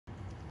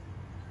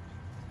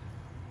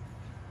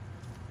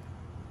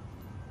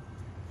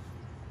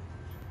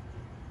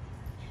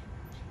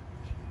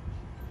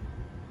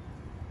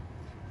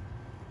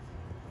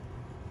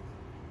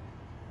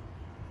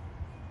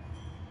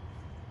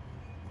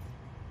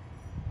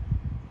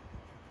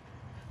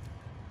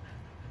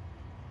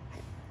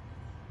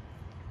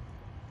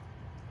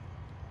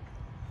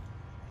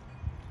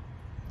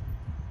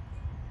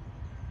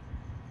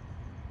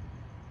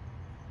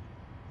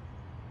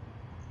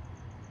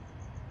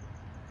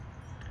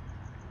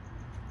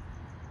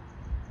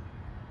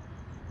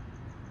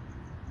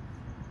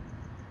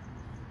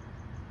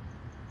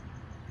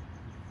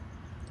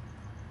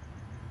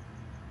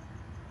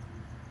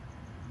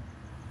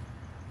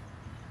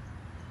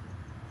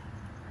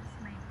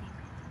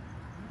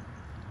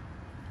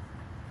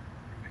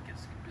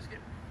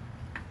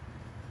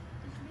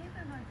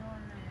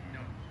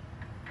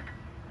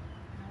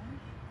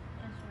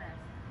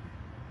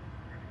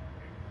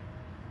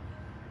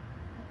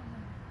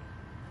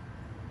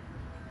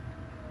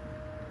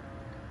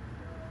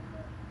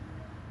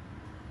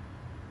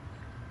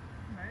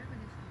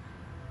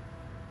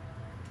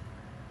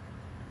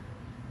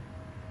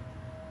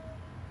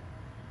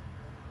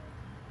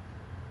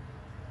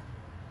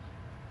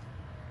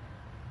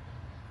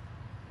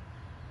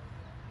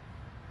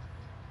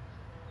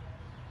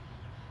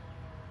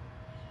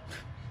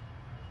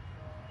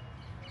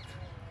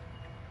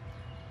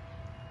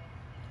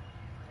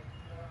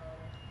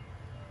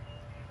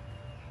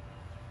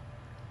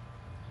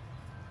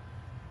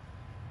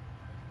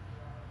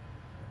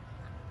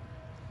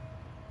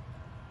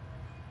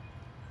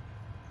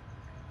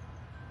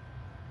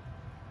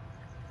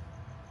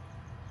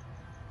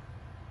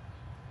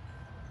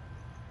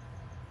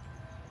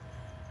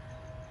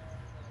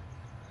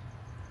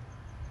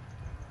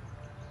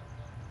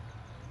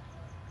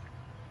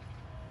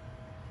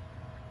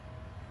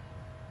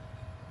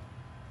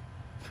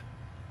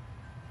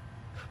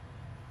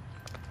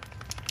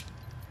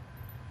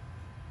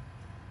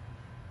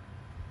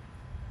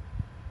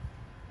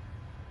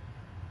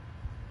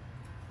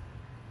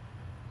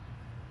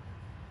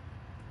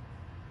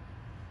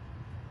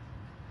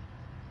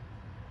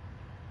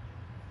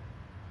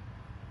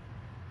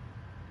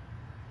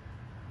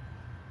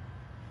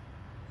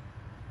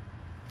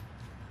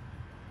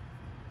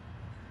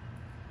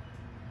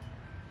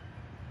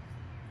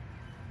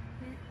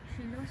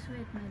she lose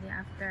weight maybe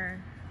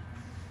after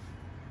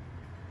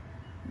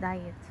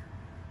diet.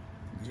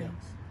 Yeah.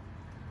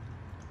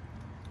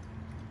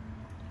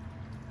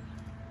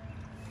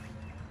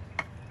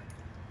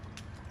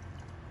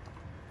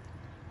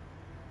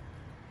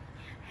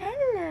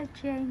 Hello,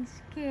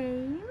 James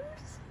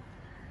Games.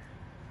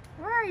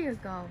 Where are you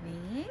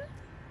going?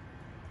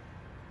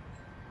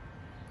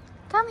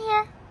 Come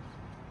here.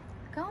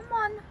 Come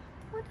on.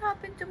 What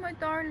happened to my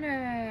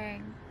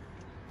darling?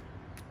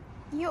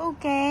 You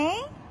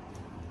okay?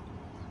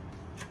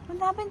 What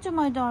happened to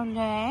my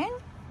darling?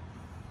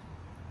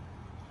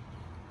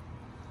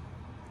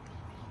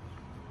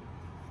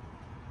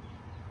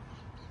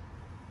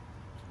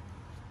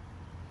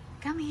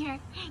 Come here.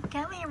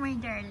 Come here, my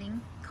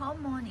darling.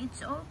 Come on,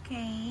 it's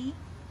okay.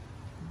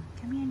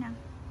 Come here now.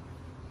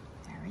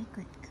 Very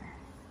good girl.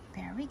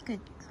 Very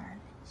good girl.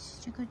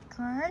 She's a good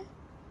girl.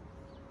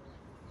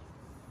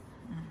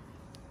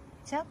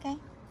 It's okay.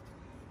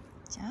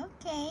 It's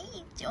okay.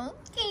 It's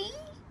okay.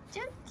 It's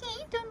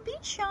okay. Don't be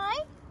shy.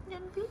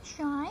 Don't be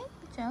shy.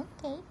 It's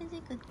okay. She's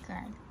a good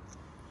girl.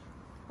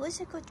 Who's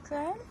a good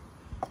girl?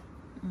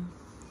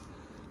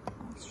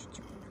 Oh, she's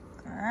a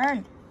good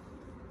girl.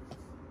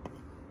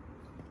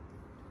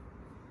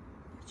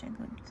 Such a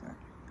good girl.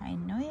 I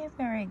know you're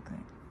very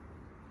good.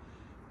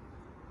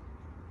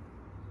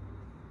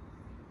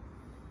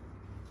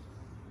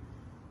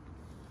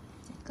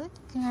 Such a good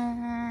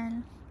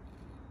girl.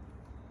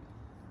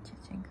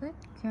 Such a good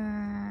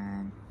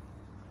girl.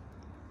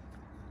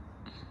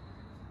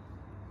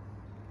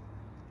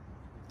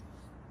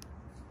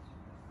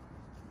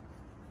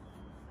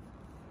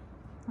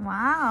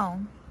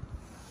 Wow.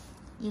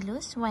 You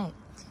lose weight.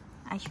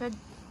 I should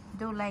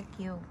do like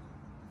you.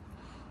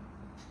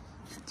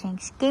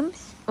 Change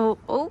schemes. Oh,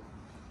 oh.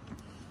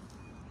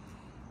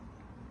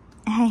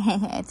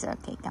 It's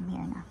okay. Come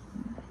here now.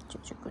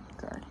 Such a good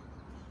girl.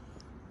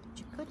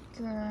 Such a good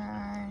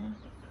girl.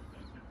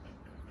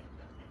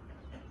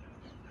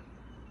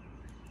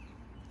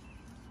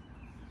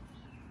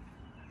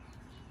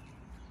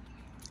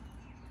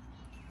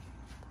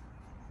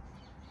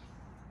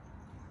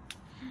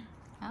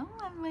 Oh,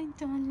 my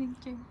darling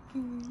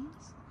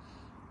chickens.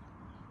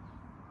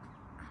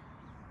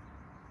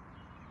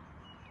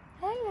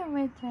 Hello,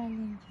 my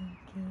darling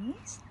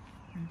chickens.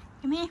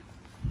 Come here.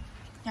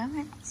 Come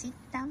on, sit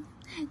down.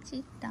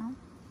 Sit down.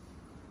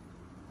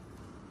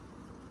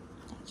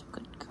 Such a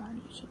good girl.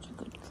 Such a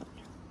good girl.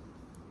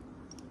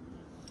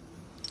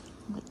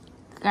 Good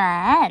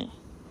girl.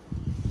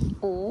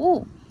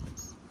 Oh.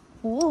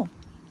 Oh.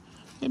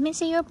 Let me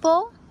see your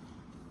paw.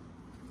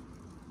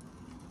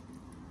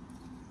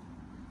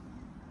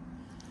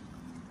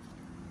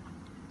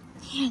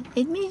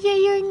 Let me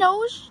see your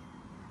nose.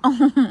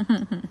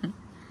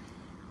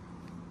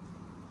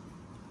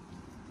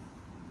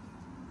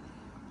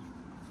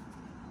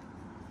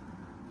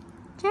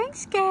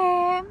 Thanks,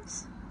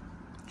 Games.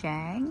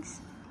 Thanks.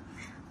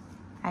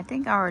 I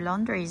think our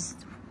laundry is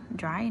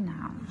dry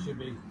now. It should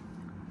be.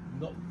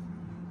 Not,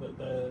 but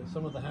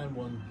some of the hand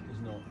one is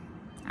not.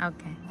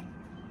 Okay.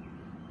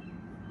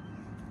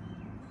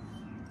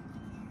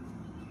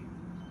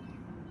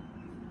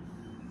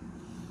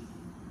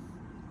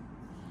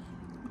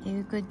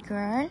 You a good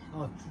girl?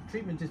 Oh,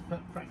 treatment is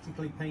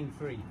practically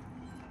pain-free.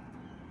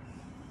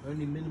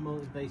 Only minimal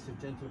invasive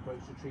gentle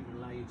approach to treatment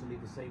allow you to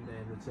leave the same day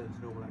and return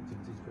to normal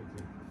activities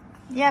quickly.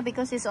 Yeah,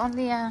 because it's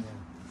only a...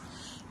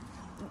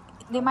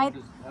 They might...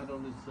 How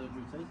long does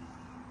surgery take?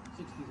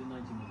 60 to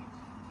 90 minutes.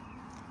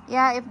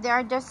 Yeah, if they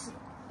are just...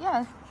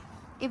 Yeah.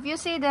 If you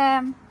see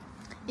the...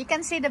 You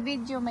can see the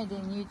video made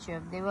in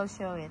YouTube. They will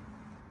show it.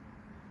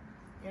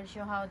 They'll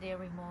show how they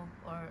remove,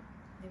 or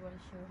they will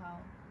show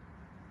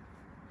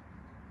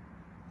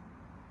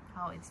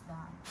how it's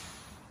done.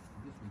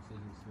 This one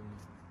says it's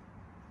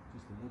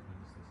just a local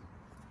anesthetic.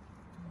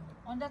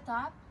 On the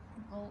top,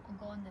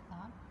 go on the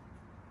top.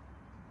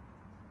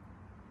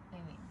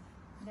 Wait.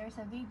 There's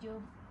a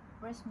video.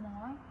 Press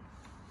more.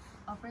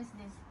 Or press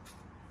this.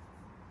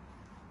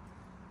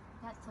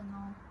 That's to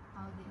know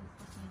how this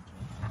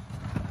procedure.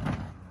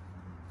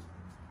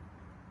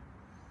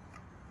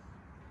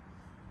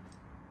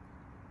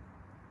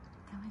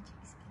 Come on,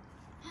 Jason.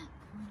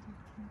 Come on,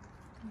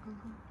 go.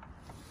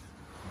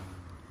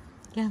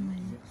 Come on.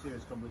 You get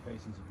serious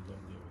complications if you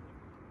don't deal with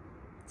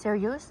it.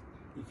 Serious?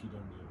 If you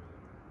don't deal with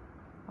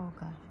it. Oh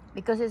gosh.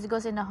 Because it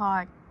goes in the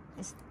heart.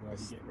 Well,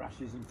 you get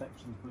rashes,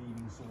 infections,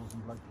 bleeding, sores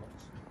and blood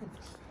clots.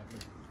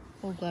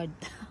 Oh god.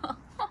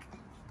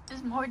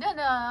 It's more than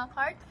a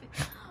heart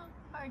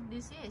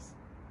disease.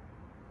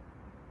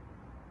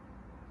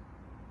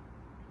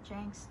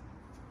 Thanks.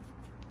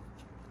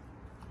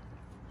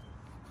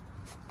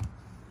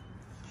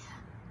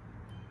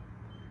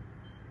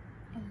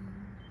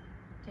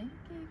 Thank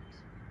you.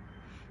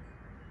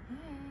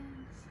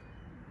 Yes.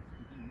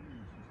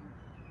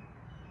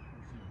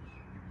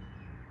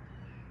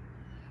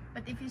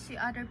 But if you see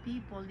other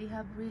people, they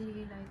have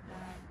really like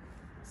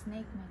a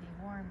snake belly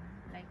worm.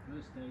 Like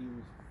first day you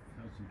will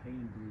have some pain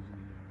and bruising in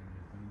your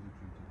area. Pain are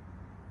treated.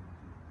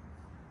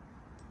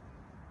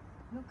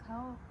 look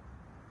how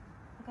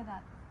Look at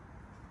that.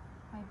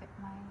 My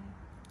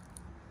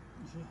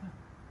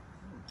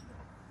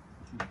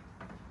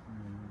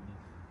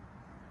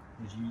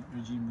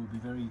Regine will be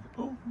very.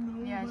 Oh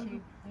no! yeah,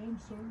 I'm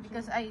sorry.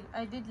 because I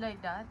did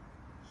like that.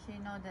 She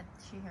know that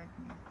she hurt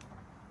me.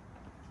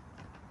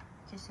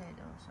 She said,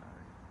 "Oh,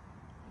 sorry,"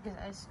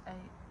 because I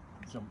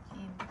Jumped.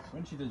 in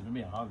When she does it for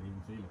me, I hardly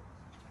even feel it.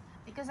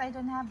 because I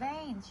don't have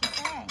veins. She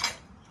said.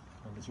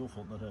 Well, it's your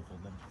fault, not her fault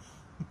then.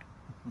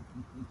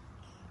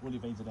 All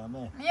your veins are down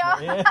there.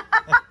 Yeah.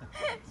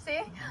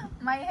 See,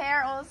 my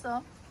hair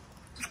also.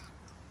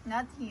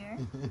 Not here.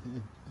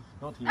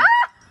 Not here.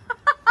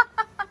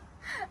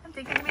 I'm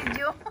taking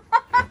video.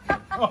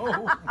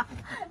 Oh.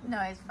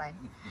 No, it's fine.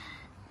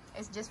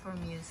 It's just for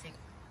music.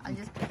 I'll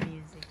just put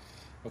music.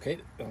 Okay,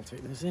 I'll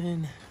take this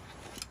in.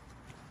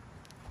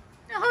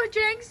 Oh,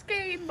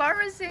 Jinxie,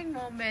 embarrassing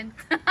moment.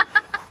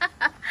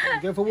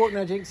 Go for a walk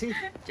now, Jinxie.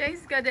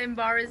 Jinx got an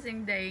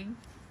embarrassing day.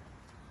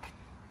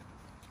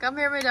 Come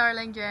here, my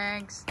darling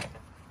Jinx.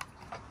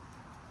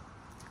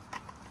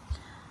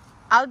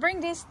 I'll bring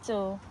this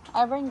too.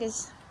 I'll bring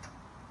this.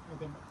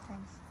 Okay.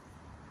 Thanks.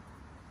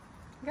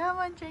 Come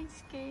on,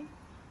 Jinxie.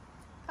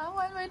 Come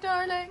on, my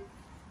darling.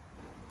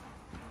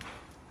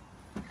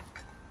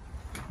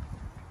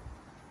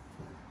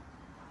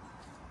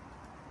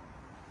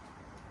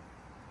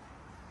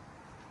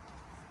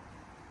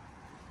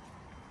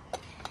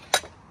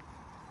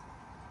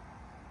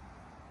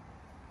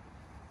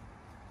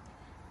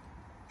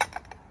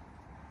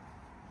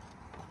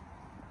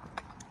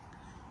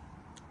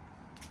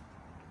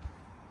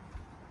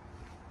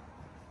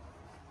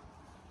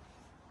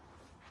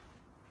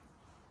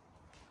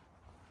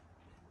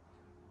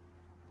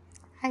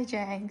 Hi,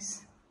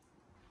 Jinx.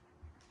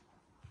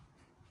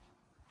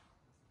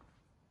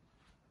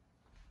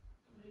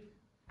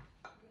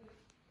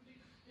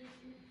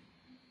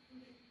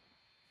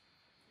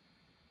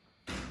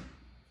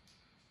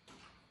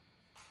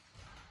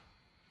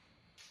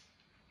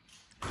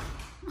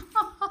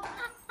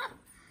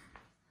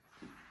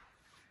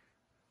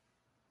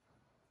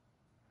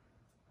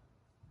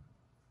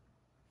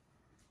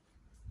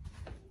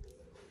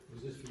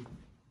 Was this from?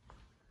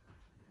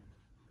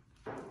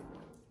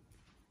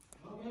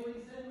 Okay, what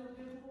you said, what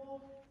you for?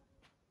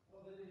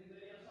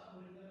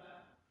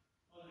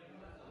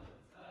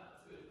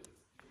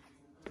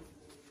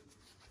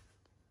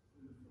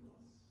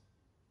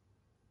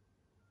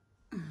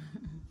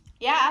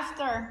 Yeah,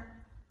 after.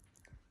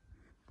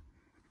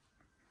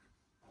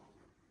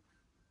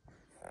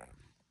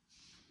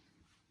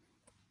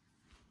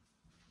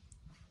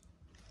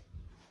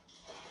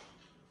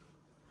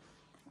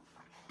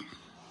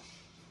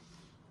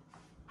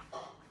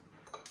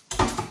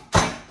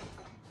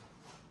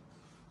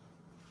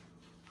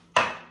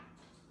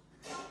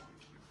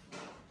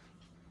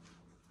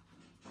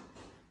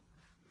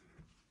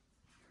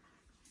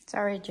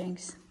 Sorry,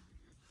 Jinx.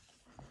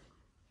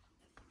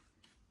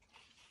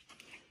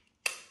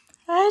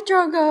 Hi,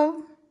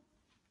 Drogo.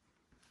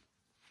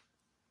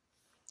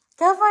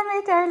 Come on,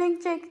 my darling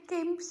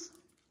chickens.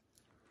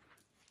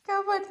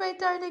 Come on, my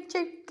darling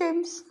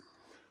chickens.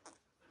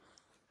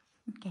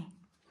 Okay.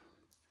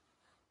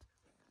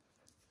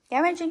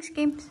 Come on, Jinx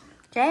Games.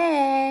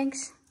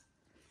 Jinx.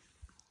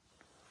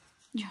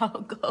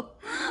 Drogo.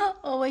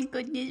 Oh my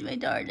goodness, my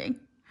darling.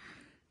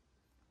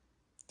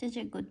 Such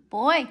a good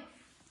boy.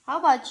 How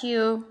about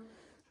you?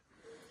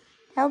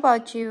 How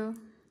about you?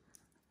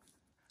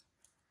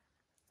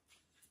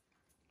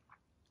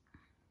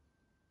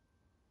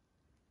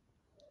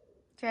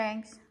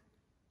 Jinx.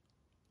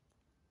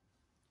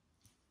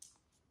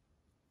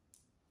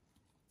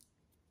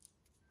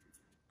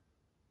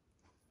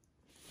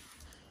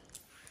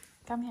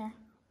 Come here.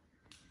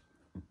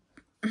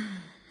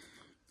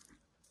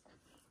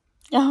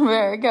 Come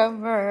here,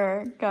 come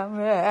here, come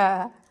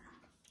here.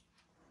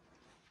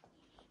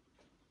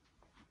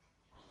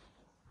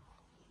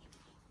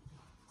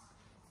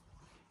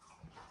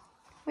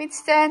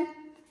 Winston.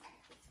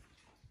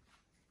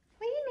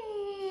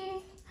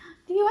 Winnie.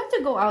 Do you want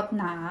to go out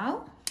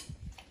now?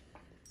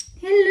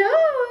 Hello.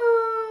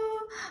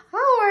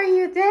 How are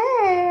you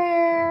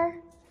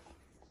there?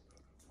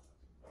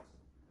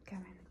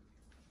 Come on.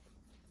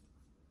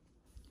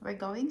 We're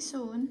going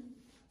soon.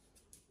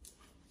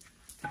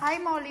 Hi,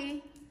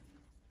 Molly.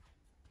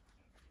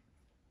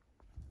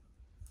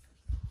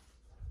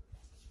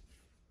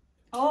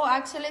 Oh,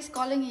 Axel is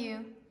calling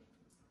you.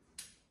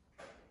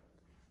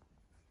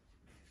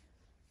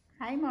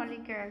 Hi, Molly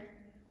girl.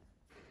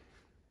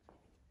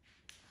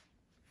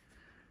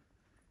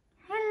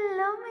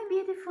 Hello, my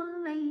beautiful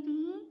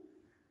lady.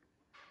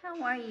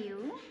 How are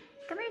you?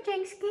 Come here,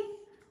 Jinxie.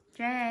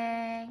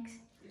 Jinx.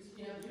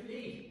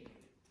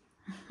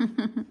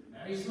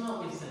 Very smart,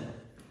 Winston.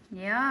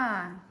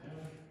 Yeah.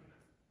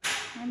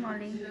 Hi,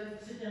 Molly.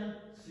 Sit down.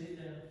 Sit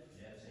down.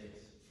 Yeah,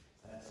 sit.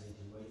 That's it.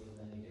 You wait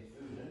and then you get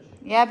food, don't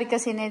you? Yeah,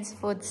 because he needs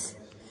foods.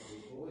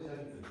 Always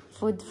having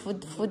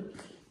food. Food.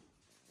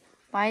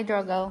 Bye,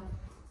 Drogo.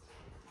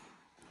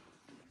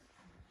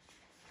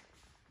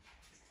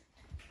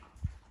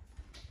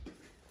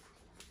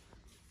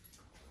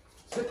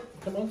 Sit.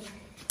 Come on.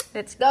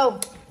 Let's go.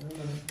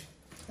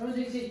 Come on,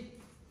 Dixie.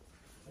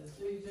 Let's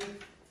do it.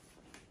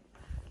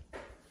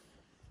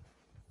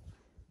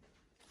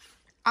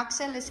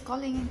 Axel is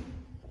calling.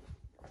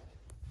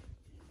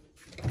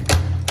 Okay,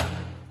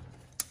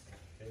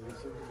 this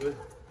is good.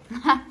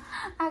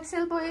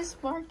 Axel boy is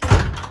barking.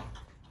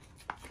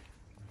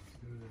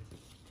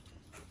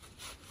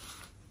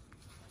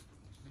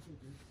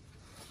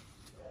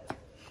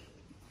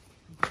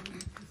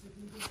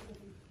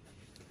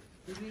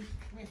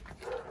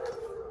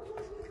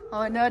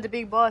 Oh no, the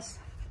big boss.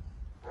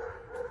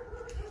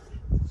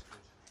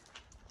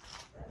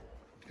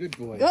 Good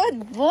boy.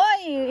 Good boy.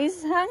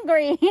 He's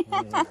hungry.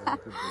 Yeah, good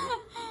boy.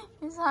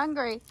 He's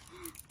hungry.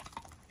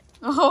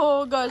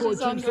 Oh gosh, he's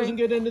James hungry. doesn't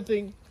get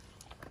anything.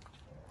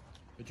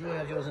 But you'll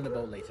have yours in the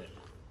bowl later.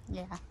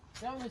 Yeah.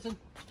 Down, listen.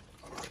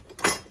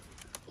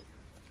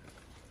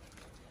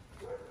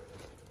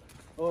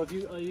 Oh,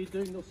 are you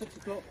doing till 6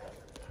 o'clock?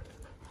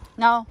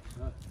 No,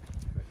 No.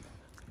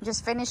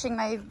 just finishing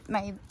my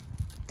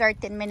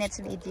 13 minutes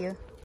video.